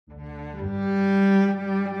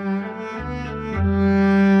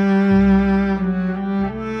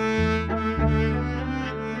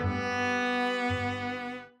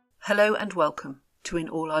Hello and welcome to In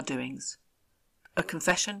All Our Doings, a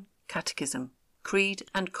confession, catechism, creed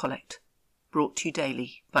and collect brought to you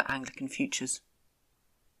daily by Anglican Futures.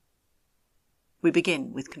 We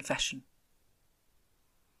begin with confession.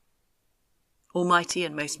 Almighty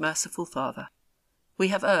and most merciful Father, we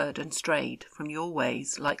have erred and strayed from your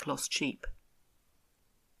ways like lost sheep.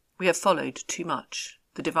 We have followed too much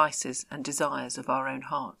the devices and desires of our own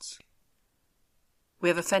hearts. We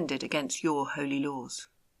have offended against your holy laws.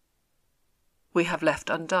 We have left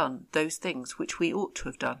undone those things which we ought to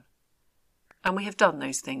have done, and we have done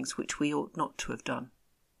those things which we ought not to have done.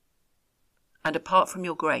 And apart from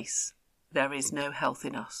your grace, there is no health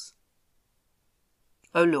in us.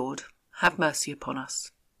 O Lord, have mercy upon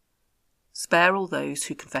us. Spare all those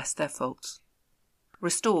who confess their faults.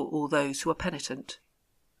 Restore all those who are penitent,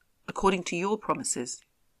 according to your promises,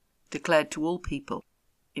 declared to all people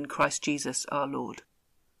in Christ Jesus our Lord.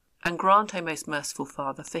 And grant, O most merciful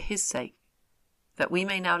Father, for his sake, that we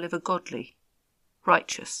may now live a godly,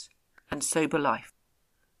 righteous, and sober life,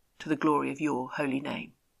 to the glory of your holy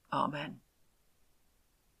name. Amen.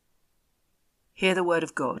 Hear the word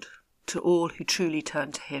of God to all who truly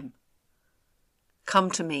turn to him.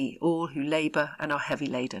 Come to me, all who labour and are heavy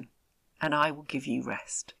laden, and I will give you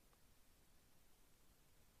rest.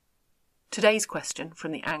 Today's question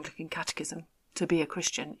from the Anglican Catechism to be a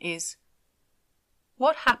Christian is,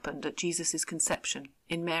 what happened at Jesus' conception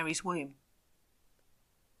in Mary's womb?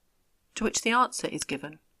 To which the answer is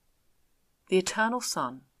given, the eternal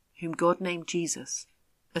Son, whom God named Jesus,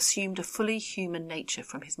 assumed a fully human nature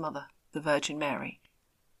from his mother, the Virgin Mary,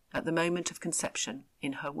 at the moment of conception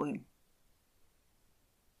in her womb.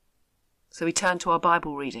 So we turn to our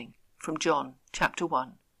Bible reading from John chapter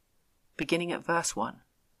 1, beginning at verse 1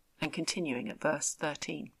 and continuing at verse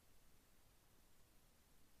 13.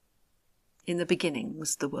 In the beginning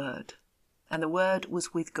was the Word, and the Word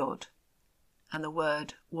was with God, and the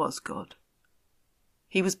Word was God.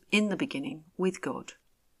 He was in the beginning with God.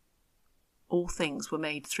 All things were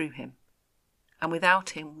made through him, and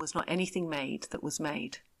without him was not anything made that was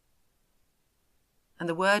made. And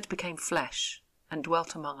the Word became flesh and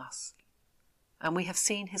dwelt among us, and we have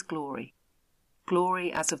seen his glory, glory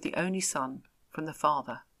as of the only Son from the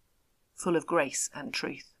Father, full of grace and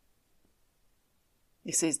truth.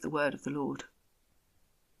 This is the word of the Lord.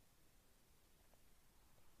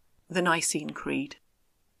 The Nicene Creed.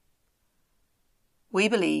 We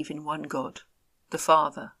believe in one God, the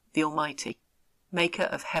Father, the Almighty, maker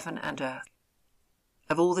of heaven and earth,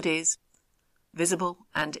 of all that is, visible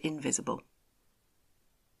and invisible.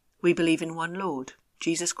 We believe in one Lord,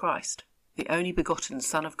 Jesus Christ, the only begotten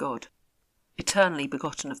Son of God, eternally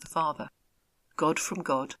begotten of the Father, God from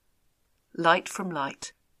God, light from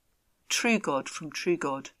light, true God from true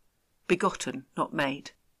God, begotten, not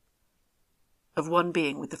made, of one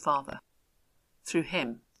being with the Father. Through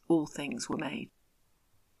him all things were made.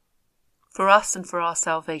 For us and for our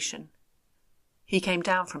salvation, he came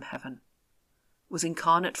down from heaven, was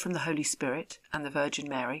incarnate from the Holy Spirit and the Virgin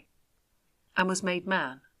Mary, and was made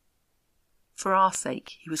man. For our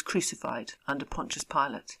sake he was crucified under Pontius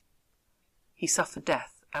Pilate. He suffered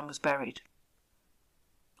death and was buried.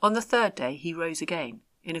 On the third day he rose again,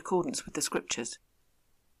 in accordance with the Scriptures.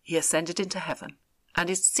 He ascended into heaven, and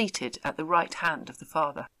is seated at the right hand of the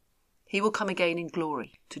Father. He will come again in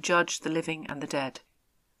glory to judge the living and the dead,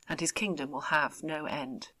 and his kingdom will have no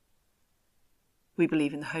end. We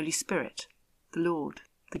believe in the Holy Spirit, the Lord,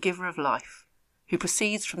 the giver of life, who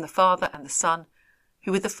proceeds from the Father and the Son,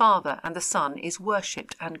 who with the Father and the Son is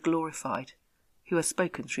worshipped and glorified, who has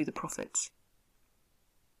spoken through the prophets.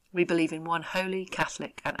 We believe in one holy,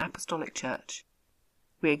 Catholic and Apostolic Church.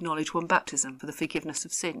 We acknowledge one baptism for the forgiveness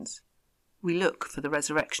of sins. We look for the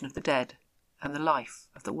resurrection of the dead and the life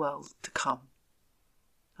of the world to come.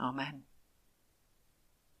 Amen.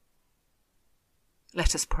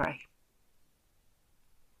 Let us pray.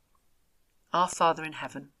 Our Father in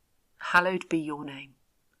heaven, hallowed be your name.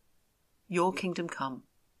 Your kingdom come,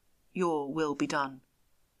 your will be done,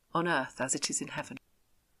 on earth as it is in heaven.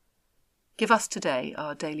 Give us today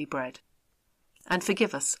our daily bread, and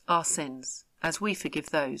forgive us our sins, as we forgive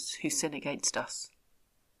those who sin against us.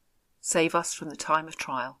 Save us from the time of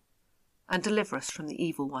trial, and deliver us from the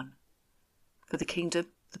evil one. For the kingdom,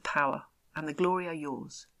 the power, and the glory are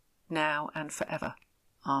yours, now and forever.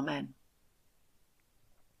 Amen.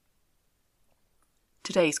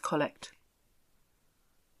 Today's Collect.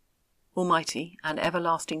 Almighty and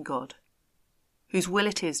everlasting God, whose will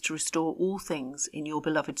it is to restore all things in your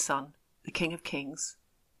beloved Son, the King of Kings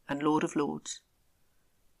and Lord of Lords,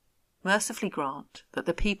 mercifully grant that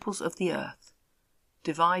the peoples of the earth,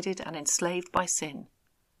 divided and enslaved by sin,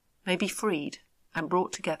 may be freed and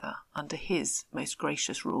brought together under his most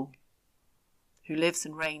gracious rule, who lives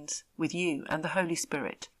and reigns with you and the Holy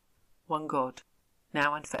Spirit, one God,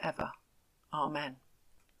 now and forever. Amen.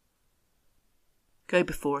 Go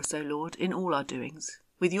before us, O Lord, in all our doings,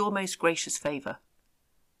 with your most gracious favour,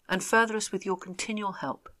 and further us with your continual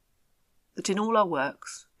help, that in all our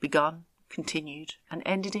works, begun, continued, and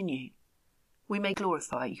ended in you, we may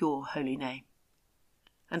glorify your holy name,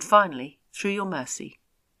 and finally, through your mercy,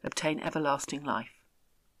 obtain everlasting life.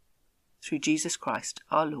 Through Jesus Christ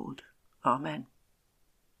our Lord. Amen.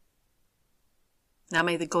 Now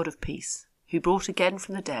may the God of peace, who brought again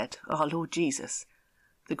from the dead our Lord Jesus,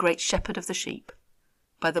 the great shepherd of the sheep,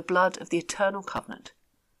 by the blood of the eternal covenant,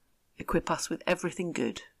 equip us with everything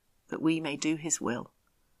good, that we may do his will,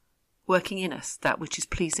 working in us that which is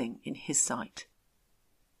pleasing in his sight.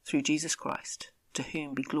 Through Jesus Christ, to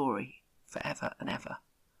whom be glory for ever and ever.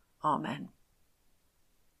 Amen.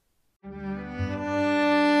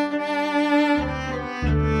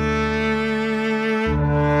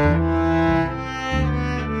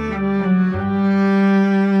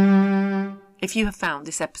 If you have found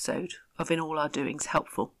this episode of In All Our Doings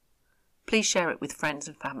helpful, please share it with friends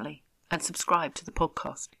and family and subscribe to the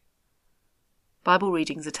podcast. Bible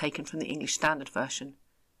readings are taken from the English Standard Version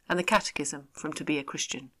and the Catechism from To Be a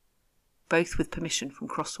Christian, both with permission from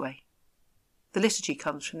Crossway. The liturgy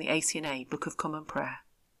comes from the ACNA Book of Common Prayer,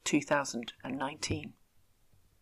 2019.